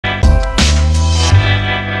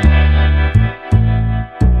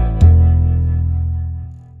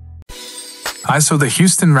So the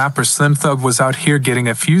Houston rapper Slim Thug was out here getting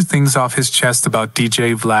a few things off his chest about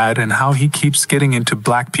DJ Vlad and how he keeps getting into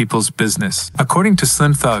black people's business. According to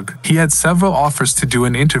Slim Thug, he had several offers to do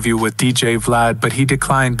an interview with DJ Vlad, but he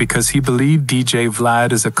declined because he believed DJ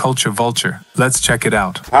Vlad is a culture vulture. Let's check it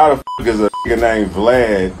out. How the f*** is a nigga named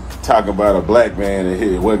Vlad talk about a black man and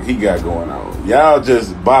hear what he got going on? Y'all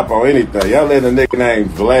just bop on anything. Y'all let a nigga named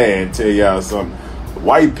Vlad tell y'all something.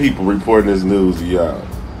 White people reporting this news to y'all.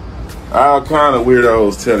 All kind of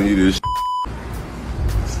weirdos telling you this shit.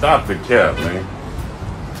 Stop the cap, man.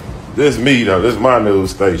 This me, though. This my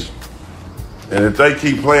news station. And if they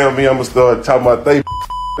keep playing with me, I'm going to start talking about they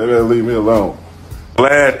better leave me alone.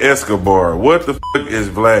 Vlad Escobar. What the fuck is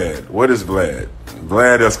Vlad? What is Vlad?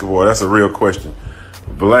 Vlad Escobar. That's a real question.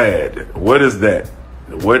 Vlad. What is that?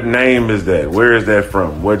 What name is that? Where is that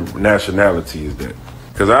from? What nationality is that?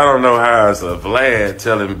 Because I don't know how it's a Vlad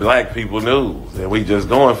telling black people news. And we just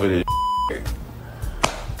going for this.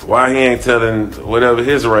 Why he ain't telling whatever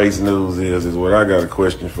his race news is what I got a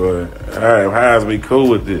question for. All right, how is we cool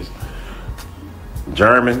with this?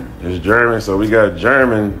 German, it's German, so we got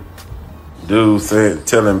German dudes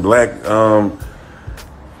telling black,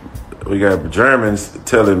 we got Germans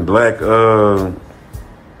telling black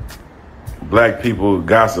people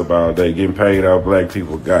gossip all day, getting paid out black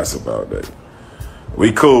people gossip all day.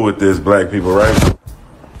 We cool with this, black people, right?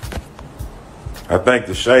 I think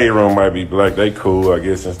the Shade Room might be black. They cool, I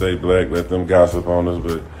guess, since they black. Let them gossip on us.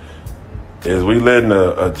 But is we letting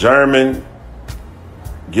a German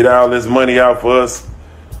get all this money out for us?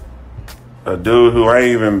 A dude who ain't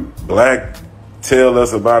even black tell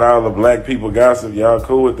us about all the black people gossip? Y'all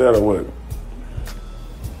cool with that or what?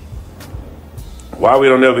 Why we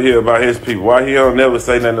don't ever hear about his people? Why he don't never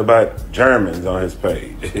say nothing about Germans on his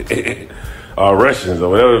page? Or Russians or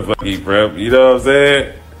whatever the fuck he prep. You know what I'm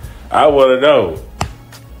saying? I want to know.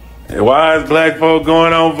 And why is black folk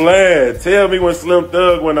going on Vlad? Tell me when Slim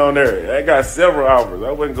Thug went on there. I got several offers.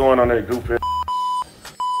 I wasn't going on there goofy.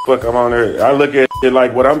 Fuck, I'm on there. I look at it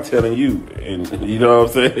like what I'm telling you. And you know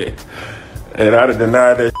what I'm saying? And I'd have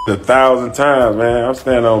denied that 1,000 times, man. I'm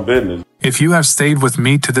standing on business. If you have stayed with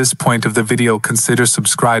me to this point of the video, consider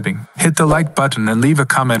subscribing. Hit the like button and leave a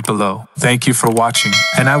comment below. Thank you for watching,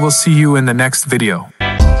 and I will see you in the next video.